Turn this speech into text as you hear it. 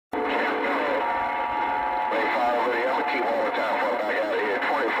I'm going to keep one more time before I back out of here.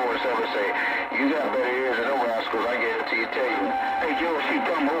 24/7 say, you got better ears than them rascals, I guarantee you tell you. Hey, George C.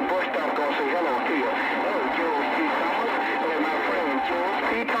 Thomas, who bus stop going to say hello to you? Hello, George C. Thomas. Hey, my friend, George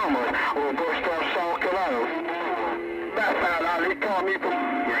C. Thomas, who bus stop South Carolina. That's how they call me from.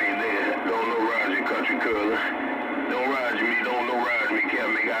 Right there. Don't no Roger, country cousin. Don't Roger me, don't no Roger me, Cat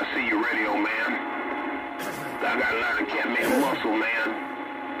Maker. I see your radio, man. I got a lot of Cat Maker muscle, man.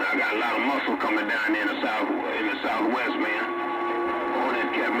 I got a lot of muscle coming down there in the southwest, man. On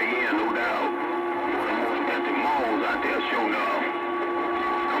that Cat Maker, no doubt. Got the malls out there showing off.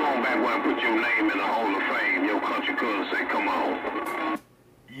 Come on back where I put your name in the Hall of Fame. Your country cousin say, come on.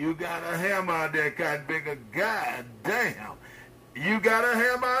 You got a hammer out there, Cotton Picker. God damn. You got a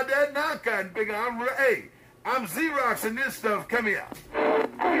hammer out there now, Cotton Picker. Hey, I'm Xeroxing this stuff. Come here. Who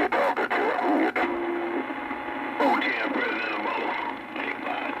you talking to? Who you talking to? OTM President Obama.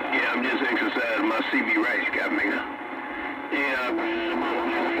 Yeah, I'm just exercising my CB rights, Cotton Picker. Yeah,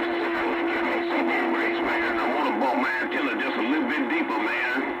 CB rights, man. I want to bump my antenna just a little bit deeper,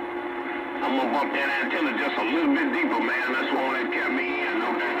 man. I'm going to bump that antenna just a little bit deeper, man. That's why that kept me in.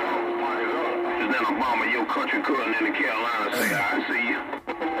 Then Obama, your country cousin in the Carolina, say, I see you.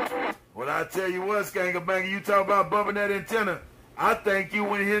 Well, I tell you what, Skankerbanger, you talk about bumping that antenna. I think you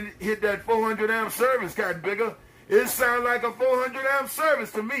went hit that 400 amp service, Cotton Picker. It sounds like a 400 amp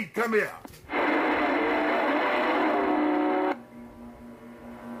service to me. Come here.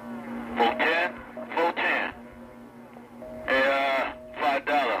 410, 410. Hey,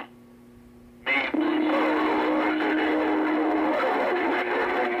 $5.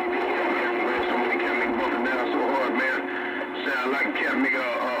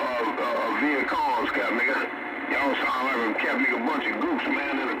 Y'all sound like a cat make a bunch of groups,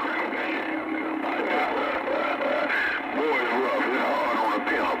 man, in a crowd. Boy, it's rough. It's hard on a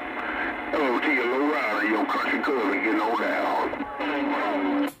pimp. Hello to you, low rider, your country cousin getting on down.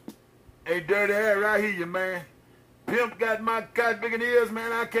 Hey, Dirty Harry, I hear you, man. Pimp got my cotton picking ears,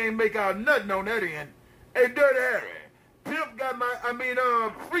 man. I can't make out nothing on that end. Hey, Dirty Harry, Pimp got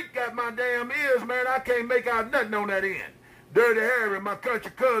Freak got my damn ears, man. I can't make out nothing on that end. Dirty Harry, my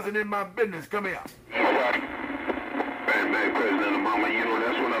country cousin in my business. Come here. Hey, President Obama, you know,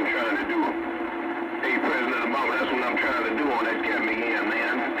 that's what I'm trying to do. Hey, President Obama, that's what I'm trying to do on that Cat McGinn,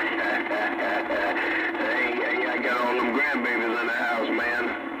 man. Hey, I got all them grandbabies in the house, man.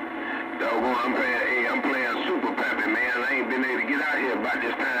 Doggone, I'm playing Super Pappy, man. I ain't been able to get out here about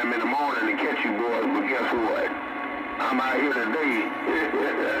this time in the morning to catch you boys, but guess what? I'm out here today. Hey,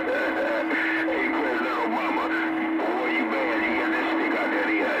 President Obama, boy, you bad. You got that stick out there,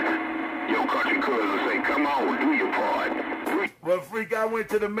 your country cousin say, come on, do your part. Well, Freak, I went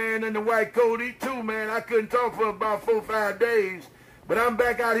to the man in the white coat, he too, man. I couldn't talk for about 4 or 5 days. But I'm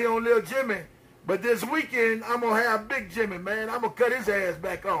back out here on Lil Jimmy. But this weekend, I'm going to have Big Jimmy, man. I'm going to cut his ass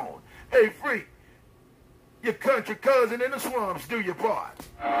back on. Hey, Freak, your country cousin in the swamps, do your part.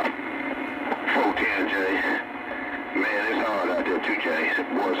 410, Jay. Man, it's hard out there, too, Jay.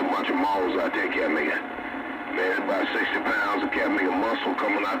 Boys, a bunch of malls out there, Cat Maker. Man, about 60 pounds of Cat Maker muscle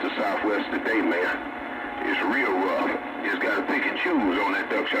coming out the southwest today, man. It's real rough. Just got to pick and choose on that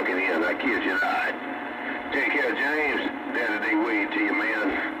duck chucking in. I kid you not. Take care, James. Daddy, they wait to you, man.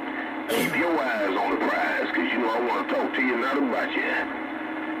 Keep your eyes on the prize, because you know I want to talk to you, not about you.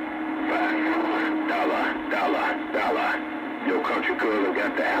 $5. Your country cousin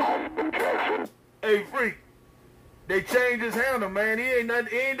got down. Hey, Freak, they changed his handle, man. He ain't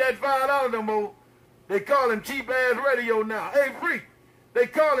that $5 no more. They call him cheap-ass radio now. Hey, Freak, they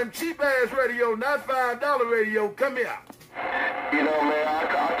call him cheap-ass radio, not $5 radio. Come here. You know, man, I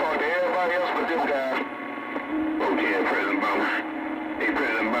talk to everybody else but this guy. Okay, President Obama. Hey,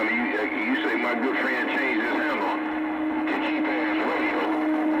 President Obama, you say my good friend changed his handle to cheap-ass radio.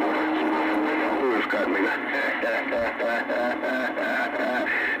 Where's Cotton Maker?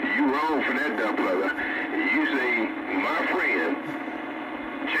 You wrong for that, dumb brother. You say my friend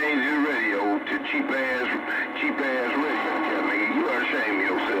changed his radio to cheap-ass radio, Cotton Maker. You are ashamed of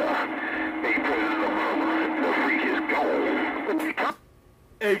yourself. Hey, President Obama, the freak is gone.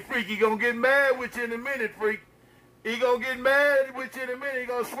 Hey, Freak, he gonna get mad with you in a minute, Freak. He gonna get mad with you in a minute. He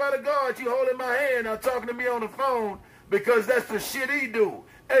gonna swear to God you holding my hand now talking to me on the phone because that's the shit he do.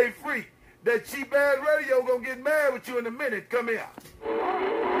 Hey, Freak, that cheap-ass radio gonna get mad with you in a minute. Come here.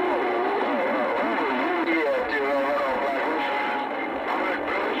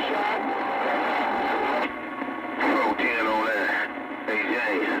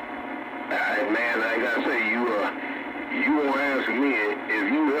 Man, like I say, you won't answer me if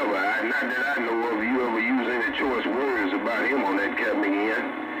you ever, not that I know of, you ever use any choice words about him on that Cat McGinn.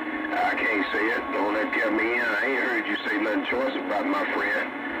 I I can't say it. Don't let cat me in. I ain't heard you say nothing choice about my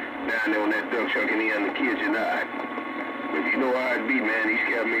friend. Down there on that duck chucking in the kitchen eye. But you know how it be, man. These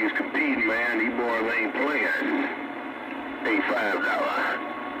cat niggas competing, man. These boys ain't playing. Hey, $5.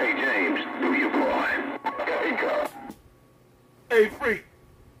 Hey, James, do your part. Hey, God. Hey, Freak.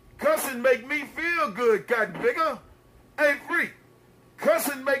 Cussing make me feel good, Cotton Bigger. Hey, Freak.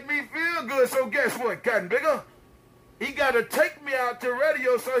 Cussing make me feel good, so guess what, Cotton Bigger? He got to take me out to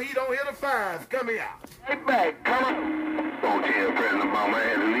radio so he don't hit a 5. Come here. Right back, come on. Don't tell President Obama I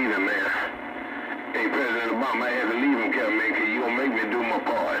had to leave him, man. Hey, President Obama, I had to leave him, Captain Maker. You gonna make me do my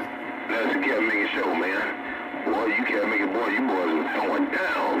part. That's the Captain Maker show, man. Boy, you Captain Maker, boy, you boys are going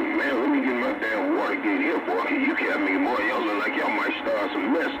down. Man, let me get my damn Watergate here, boy. You Captain Maker, boy, y'all look like y'all might start some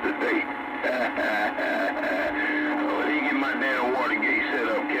mess today. Let me get my damn Watergate set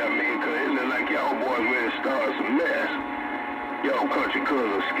up, Captain Maker, because it look like y'all boys ready to start some mess. Y'all country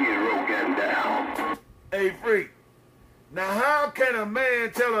cousins Skid Row getting down. Hey, Freak. Now, how can a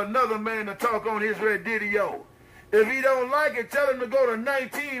man tell another man to talk on his radio? If he don't like it, tell him to go to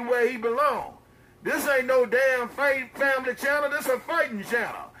 19 where he belongs. This ain't no damn family channel. This a fighting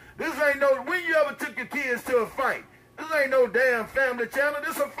channel. This ain't no, when you ever took your kids to a fight? This ain't no damn family channel.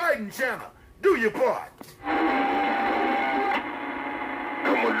 This a fighting channel. Do your part. I'm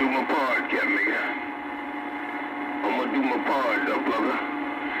gonna do my part, Captain Maker. I'm gonna do my part, though, brother.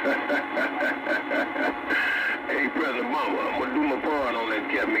 Hey, President Obama, I'm gonna do my part on that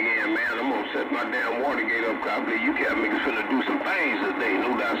Captain Maker, man. I'm gonna set my damn Watergate up, I believe you Captain Maker's finna do some things today,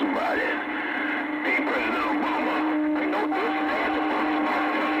 no doubts about it. Hey, President Obama, I know this.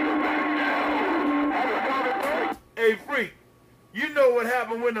 Hey, Freak, you know what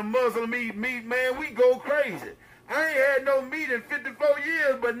happened when the Muslim eat meat, man? We go crazy. I ain't had no meat in 54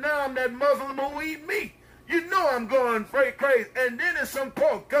 years, but now I'm that Muslim who eat meat. You know I'm going crazy. And then there's some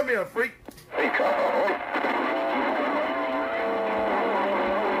pork. Come here, Freak. Hey, Carl.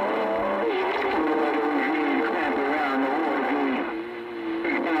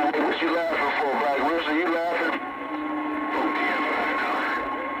 What you laughing for, Black Wilson? You laughing?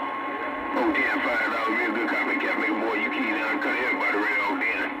 $5, real good copy, Captain Maker, boy. You key down, cut everybody right off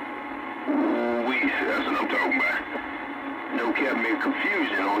then. Ooh-wee, that's what I'm talking about. No Captain Maker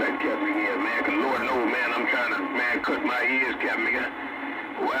confusion on that Captain Maker, man. Cause Lord knows, man, I'm trying to, man, cut my ears, Captain Maker.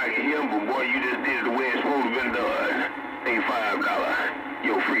 Well, I can hear him, but boy, you just did it the way it's supposed to been done. Hey, $5.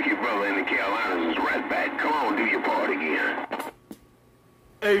 Your freaky brother in the Carolinas is right back. Come on, do your part again.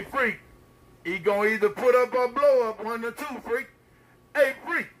 Hey, Freak, he gonna either put up or blow up, one or two, Freak. Hey,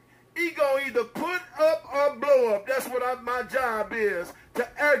 Freak, he gonna either put up or blow up. That's what my job is,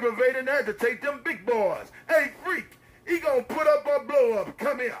 to aggravate and agitate them big boys. Hey, Freak, he gonna put up or blow up.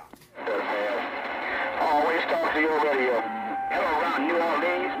 Come here. Always talk to your radio. Hello, around New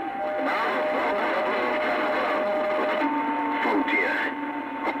Orleans.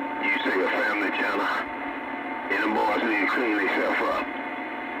 You say a family channel, and the boys need to clean themselves up.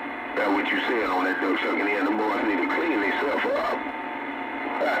 That's what you said on that duck sucking in. The boys need to clean themselves up.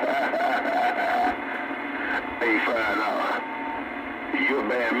 Hey, $5. You're a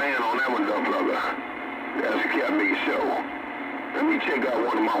bad man on that one, though, brother. That's a Captain Maker show. Let me check out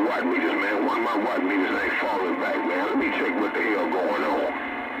one of my watt meters, man. One of my watt meters ain't falling back, man. Let me check what the hell going on.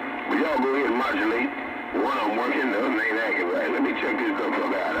 But y'all go ahead and modulate. One of them working, the other ain't acting right. Let me check this duck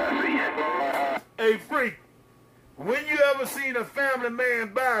plug out. I see. Hey, Freak, when you ever seen a family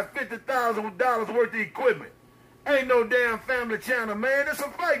man buy $50,000 worth of equipment? Ain't no damn family channel, man. It's a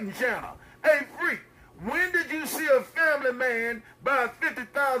fighting channel. Hey, Freak, when did you see a family man buy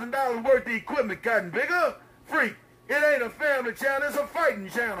 $50,000 worth of equipment, Cotton Bigger? Freak, it ain't a family channel, it's a fighting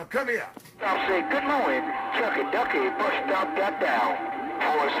channel. Come here. I'll say good morning. Chucky Ducky, bus stop got down.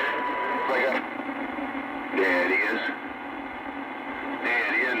 Force, bring up. There it is. There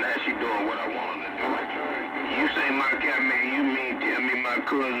it is. Now she doing what I want her to do. You say my Captain Maker, you mean tell me my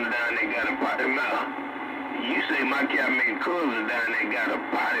cousin down there got a potty mouth? You say my Captain Maker cousin down there got a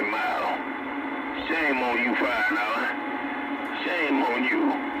potty mouth. Shame on you, $5. Shame on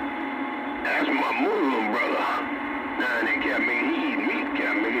you. That's my Muslim brother. Down there, Captain Maker, he eat meat,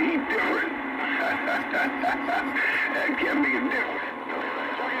 Captain Maker, he different. That Captain Maker different.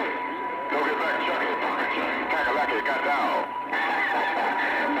 Go get back, Chucky. Kakalaki got down.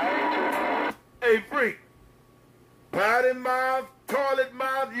 Hey, Freak, potty mouth, toilet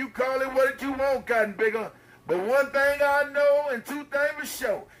mouth, you call it what you want, Cotton Bigger. But one thing I know and two things for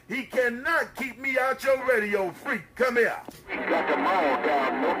sure, he cannot keep me out your radio, Freak. Come here. He got the mall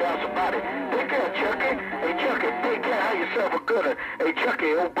down, no doubts about it. Take care, Chucky. Hey, Chucky, take care. Have yourself a good one. Hey,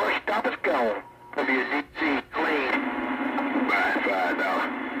 Chucky, old bus stop is gone. W.D.C. clean. Bye,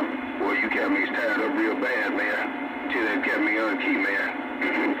 $5. real bad, man. Till that kept me on key,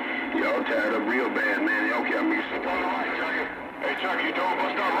 man. Y'all tied up real bad, man. Y'all kept me so tight. Hey, Chuck, you told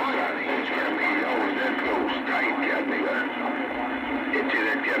us not right. Kept me always that close, tight, kept me. Until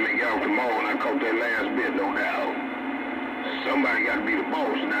that kept me out tomorrow when I caught that last bit, no doubt. Somebody got to be the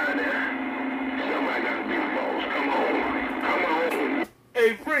boss now and there. Somebody got to be the boss. Come on. Come on.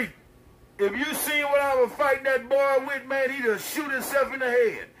 Hey, Freak, if you seen what I was fighting that boy with, man, he'd just shoot himself in the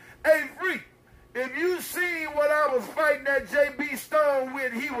head. Hey, Freak, if you seen what I was fighting that J.B. Stone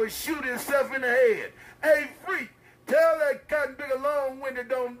with, he would shoot himself in the head. Hey, Freak, tell that cotton bigger long-winded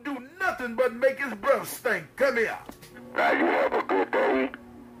don't do nothing but make his breath stink. Come here. Now you have a good day.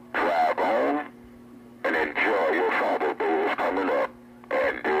 Drive home and enjoy your Father's Day is coming up.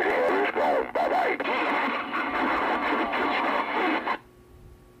 And this hell is gone. Bye-bye.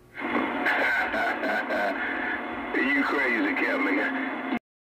 You crazy, Captain.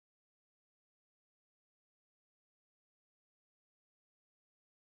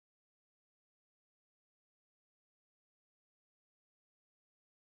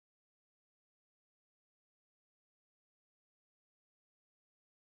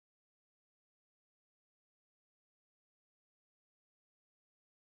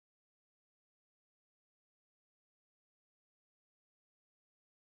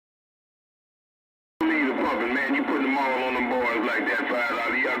 Man, you putting them all on them boys like that,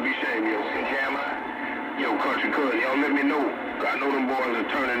 $5. You gotta be ashamed of yourself. Jammer, yo, country cousin, y'all let me know. I know them boys are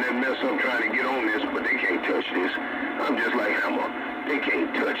turning that mess up trying to get on this, but they can't touch this. I'm just like Hammer. They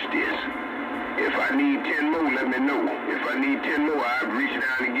can't touch this. If I need 10 more, let me know. If I need 10 more, I'd reach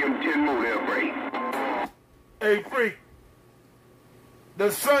down and give them 10 more, they'll break. Hey, Freak,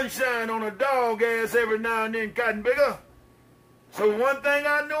 the sunshine on a dog ass every now and then, cotton bigger. So one thing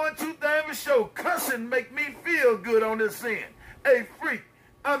I know and two things for sure, cussing make me feel good on this end. Hey, Freak,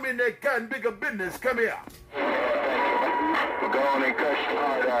 I'm in that cotton bigger business. Come here. Go on and cuss your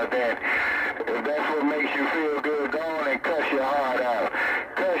heart out then. If that's what makes you feel good, go on and cuss your heart out.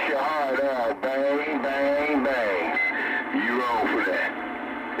 Cuss your heart out. Bang, bang, bang. You wrong for that.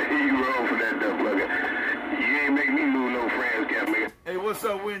 You wrong for that, duck plugger. You ain't make me lose no friends, Captain. Hey, what's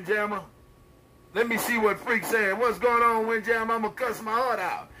up, Windjammer? Let me see what Freak saying. What's going on, Windjammer? I'm going to cuss my heart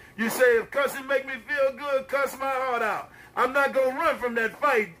out. You say if cussing make me feel good, cuss my heart out. I'm not going to run from that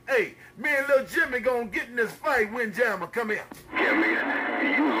fight. Hey, me and Lil Jimmy going to get in this fight, Windjammer. Come here. Captain,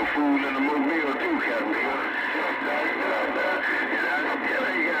 you was a fool in the mobile too, Captain. And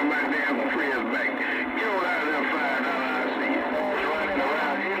I ain't got my damn friends back. Get on out of there, $5, I see you. Running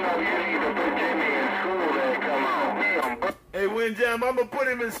around, you know you need to put Jimmy in school there. Come on. Hey, Windjammer, I'm going to put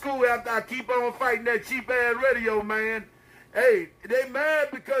him in school after I keep on fighting that cheap-ass radio, man. Hey, they mad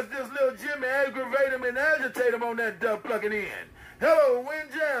because this little Jimmy aggravate him and agitate him on that duck plugging in. Hello,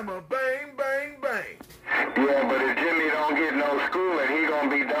 Windjammer. Bang, bang, bang. Yeah, but if Jimmy don't get no schooling, he gonna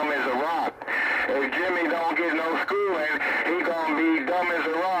be dumb as a rock. If Jimmy don't get no schooling, he gonna be dumb as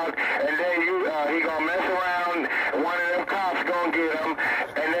a rock, and then he gonna mess around, one of them cops gonna get him,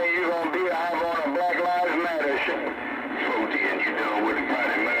 and then you gonna be out on a Black Lives Matter shit. 14, you done with the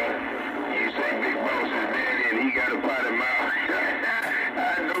potty mouth. You say Big Boss is daddy and he got a potty mouth.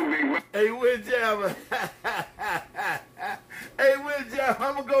 I know Big Boss. Hey, Windjammer. Hey, Windjammer,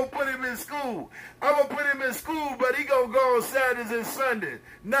 I'm going to go put him in school. I'm going to put him in school, but he going to go on Saturdays and Sundays,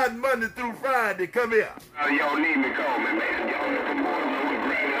 not Monday through Friday. Come here. Y'all need me, call me, man. Y'all let the boys know the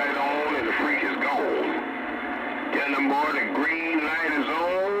green light on and the freak is gone. Tell them boy the green light is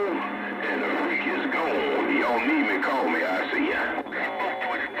on and the freak is gone. Y'all need me, call me, I see ya.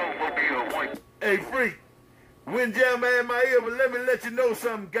 Hey, Freak, Windjammer in my ear, but let me let you know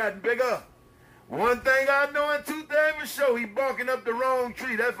something gotten bigger. One thing I know and two things for sure, he barking up the wrong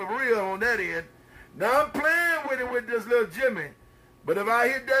tree. That's for real on that end. Now I'm playing with it with this little Jimmy. But if I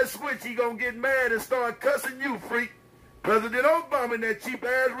hit that switch, he gonna get mad and start cussing you, Freak. President Obama in that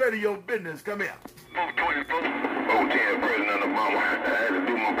cheap-ass radio business. Come here. 010, President Obama. I had to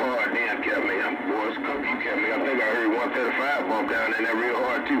do my part then, Captain. Boys, you Captain. I think I heard 135 bump down in there real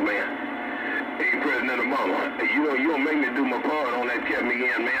hard too, man. Hey, President Obama, you don't make me do my part on that Captain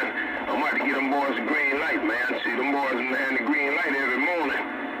again, man. I'm about to get them boys the green light, man. See, them boys man the green light every morning.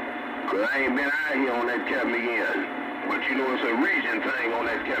 Cause I ain't been out here on that Captain again. But you know it's a region thing on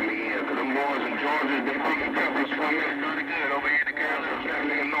that Captain again. Cause them boys in Georgia, they picking peppers for me. Pretty good over here in the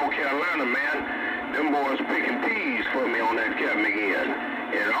Carolina. In North Carolina, man. Them boys picking peas for me on that Captain again.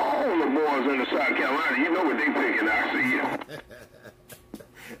 And all the boys in the South Carolina, you know what they picking, I see you.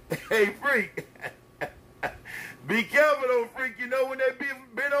 Hey, Freak. Be careful, though, Freak. You know when they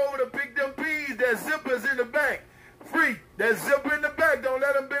bent over to pick them peas, that zipper's in the back. Freak, that zipper in the back, don't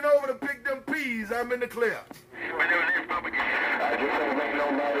let them bend over to pick them peas. I I'm in the clear. I just ain't ain't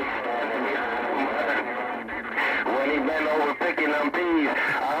nobody. When he been over picking them peas,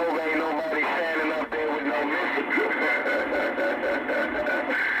 I hope ain't nobody standing up there with no missile.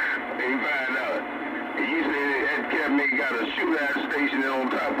 He find out. You say that cat nigga got a shootout station and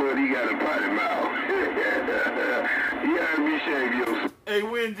on top of it he got a potty mouth. You gotta be ashamed of yourself. Hey,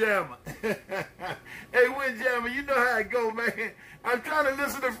 Windjammer. Hey, Windjammer, you know how it go, man. I'm trying to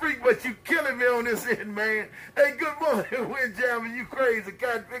listen to Freak, but you killing me on this end, man. Hey, good morning, Windjammer. You crazy,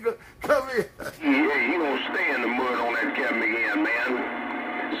 cat figure. Come here. Yeah, he gonna stay in the mud on that cat nigga end,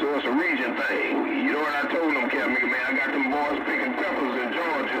 man. So it's a region thing. You know what I told them, cat nigga, man? I got them boys picking peppers in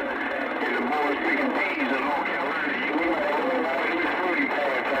Georgia and the boys picking peas in North Carolina. You know what I told them? These fruity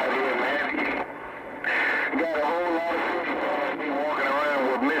pants out here, man. Got a whole lot of fruity pants be walking around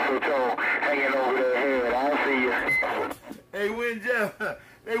with mistletoe hanging over their head. I'll see you. Hey, Windjammer,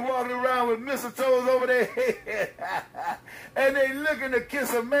 they walking around with mistletoes over their head, and they looking to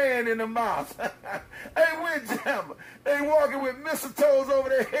kiss a man in the mouth. Hey, Windjammer, they walking with mistletoes over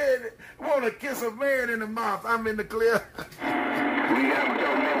their head, want to kiss a man in the mouth. I'm in the clear. We got them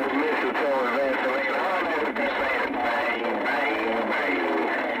talking about mistletoe and Vaseline. I don't know what they're saying. Bang, bang, bang.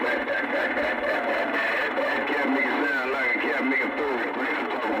 That cat nigga sound like a cat nigga through. What you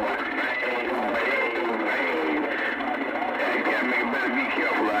talking about? Bang, bang, bang. That cat nigga better be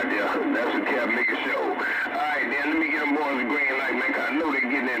careful out there. That's a cat nigga show. Alright then, let me get them boys a green light, man, 'cause I know they're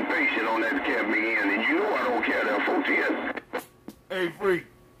getting impatient on that cat nigga end. And you know I don't care that 14. Hey, Freak,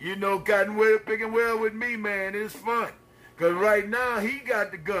 you know Cotton well picking well with me, man. It's fun. Because right now, he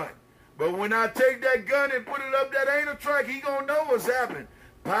got the gun. But when I take that gun and put it up that anal track, he going to know what's happening.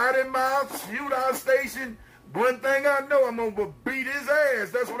 Potty mouth, shootout station. One thing I know, I'm going to beat his ass.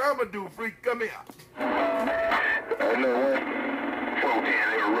 That's what I'm going to do, Freak. Come here. I know what? 14,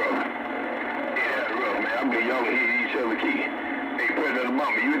 they were rough. Yeah, that's rough, man. I believe y'all can hit each other key. Hey, President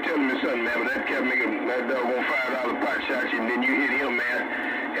Obama, you were telling me something, man, but that cat nigga, that dog gonna $5 pot shot you, and then you hit him, man.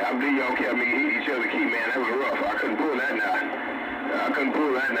 Yeah, I believe y'all cat nigga hit each other key, man. That was rough. I couldn't pull that knot. I couldn't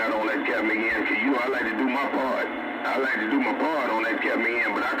pull that knot on that cat nigga end, 'cause you know I like to do my part. I like to do my part on that cat nigga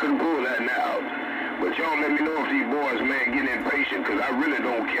end, but I couldn't pull that knot. But y'all let me know if these boys, man, getting impatient, 'cause I really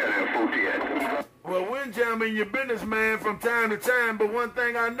don't care that 14. Well, Windjammer in your business, man, from time to time, but one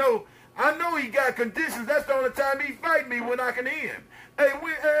thing I know he got conditions. That's the only time he fight me, when I can hear him. Hey,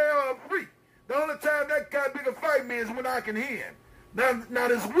 Freak, the only time that guy bigger fight me is when I can hear him. Now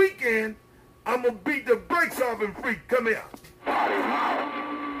this weekend, I'm going to beat the brakes off him, Freak. Come here. Potty mouth.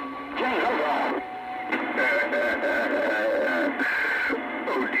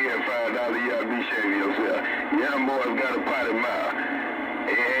 Oh dear, $5, y'all be shaming yourself. Yeah, them boys got a potty mouth.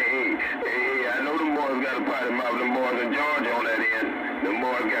 Hey, I know them boys got a potty mouth. Them boys in Georgia on that end. Them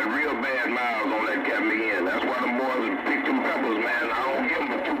boys got real bad mouths on that cat end. That's why them boys pick them peppers, man. I don't give them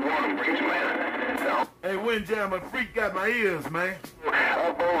but 2 water breaks, man. Hey, Windjammer, Freak got my ears, man.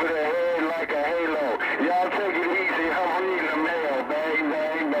 Up over their head like a halo. Y'all take it easy. I'm reading the mail. Bang,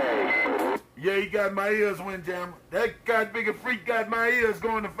 bang, bang. Yeah, he got my ears, Windjammer. That cat bigger Freak got my ears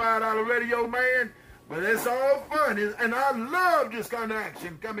going to $5 radio, man. But it's all fun, and I love this kind of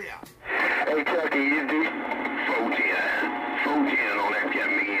action. Come here. Hey, Chucky, you do? 410 on that cat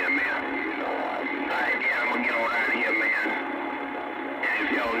end, man. Alright, yeah, I'm gonna get on out of here, man. And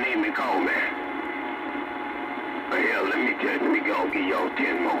if y'all need me, call me. But hell, let me go give y'all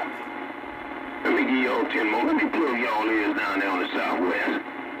 10 more. Let me give y'all 10 more. Let me plug y'all ears down there on the southwest.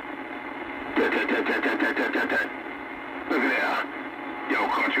 Look at that. Y'all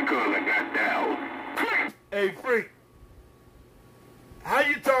country cousin got down. Hey, Freak, how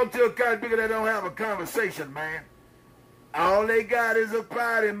you talk to a cat bigger that don't have a conversation, man? All they got is a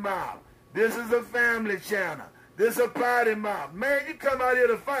potty mouth. This is a family channel. This a potty mouth. Man, you come out here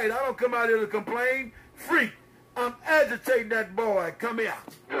to fight. I don't come out here to complain. Freak, I'm agitating that boy. Come here.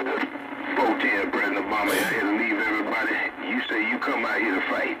 410, President Obama said to leave everybody. You say you come out here to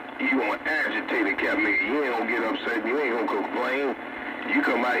fight. You gonna agitate a cat nigga. You ain't gonna get upset. You ain't gonna complain. You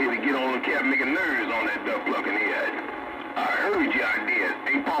come out here to get on the cat nigga nerves on that duck plucking head. I heard you, I did.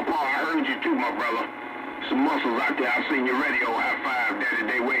 Hey, Pawpaw, I heard you too, my brother. Some muscles out there. I seen your radio high five daddy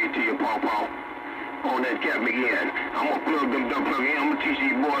day way to you, Pawpaw. On that cat nigga end. I'm gonna plug them duck plucking in. I'm gonna teach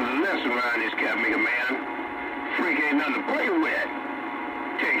these boys a lesson around this cat nigga, man. Freak ain't nothing to play with.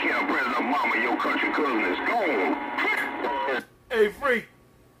 Take care of President Obama, your country cousin is gone. Hey, Freak,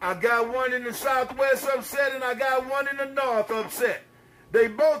 I got one in the southwest upset and I got one in the north upset. They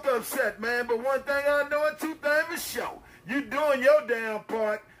both upset, man, but one thing I know and 2 things for sure. You doing your damn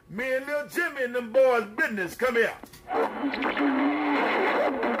part. Me and Lil Jimmy and them boys' business. Come here.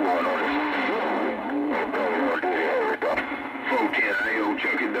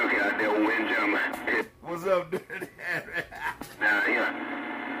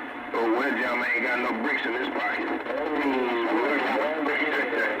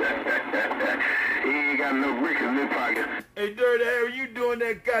 got enough bricks in this pocket. Hey, Dirty Harry, you doing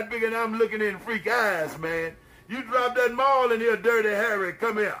that cut big and I'm looking in freak eyes, man. You drop that mall in here, Dirty Harry.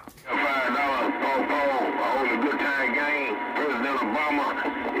 Come here. $5 on the good time game. President Obama,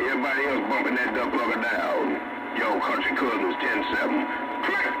 everybody else bumping that duck plugger down. Yo, country cousins 10-7.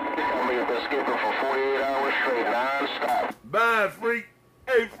 I'm gonna get skipping for 48 hours straight, non-stop. Bye, freak.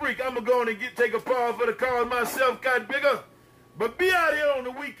 Hey, freak, I'm gonna go on and take a pause for the cause myself, got bigger. But be out here on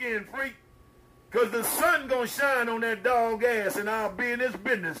the weekend, freak. Cause the sun gonna shine on that dog ass and I'll be in this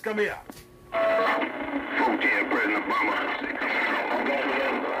business. Come here. 410 President Obama.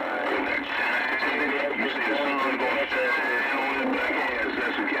 You see the sun gonna shine on his black ass.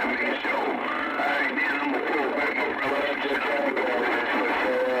 That's what can't make a show. Alright, then I'm gonna pull back my brother.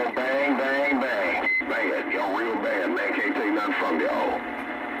 Bang, bang, bang. Bad, y'all real bad, man. Can't take nothing from y'all.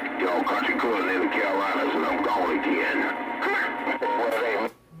 Y'all country cousin in the Carolinas and I'm gone again.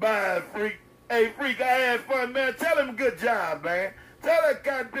 Bye, freak. Hey, freak, I had fun, man. Tell him good job, man. Tell that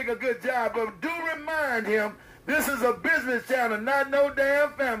cat big a good job, but do remind him this is a business channel, not no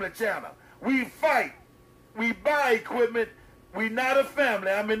damn family channel. We fight. We buy equipment. We not a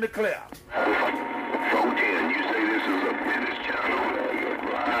family. I'm in the clear. 410, you say this is a business channel?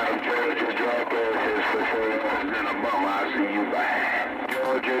 Georgia Jack is for sure. President Obama, I see you. Bye.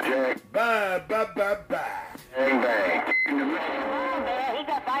 Georgia Jack. Bye, bye, bye, bye. Bang, bang. Oh, man, he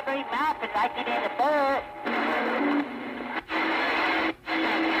got vibrating mouth and I get in the butt.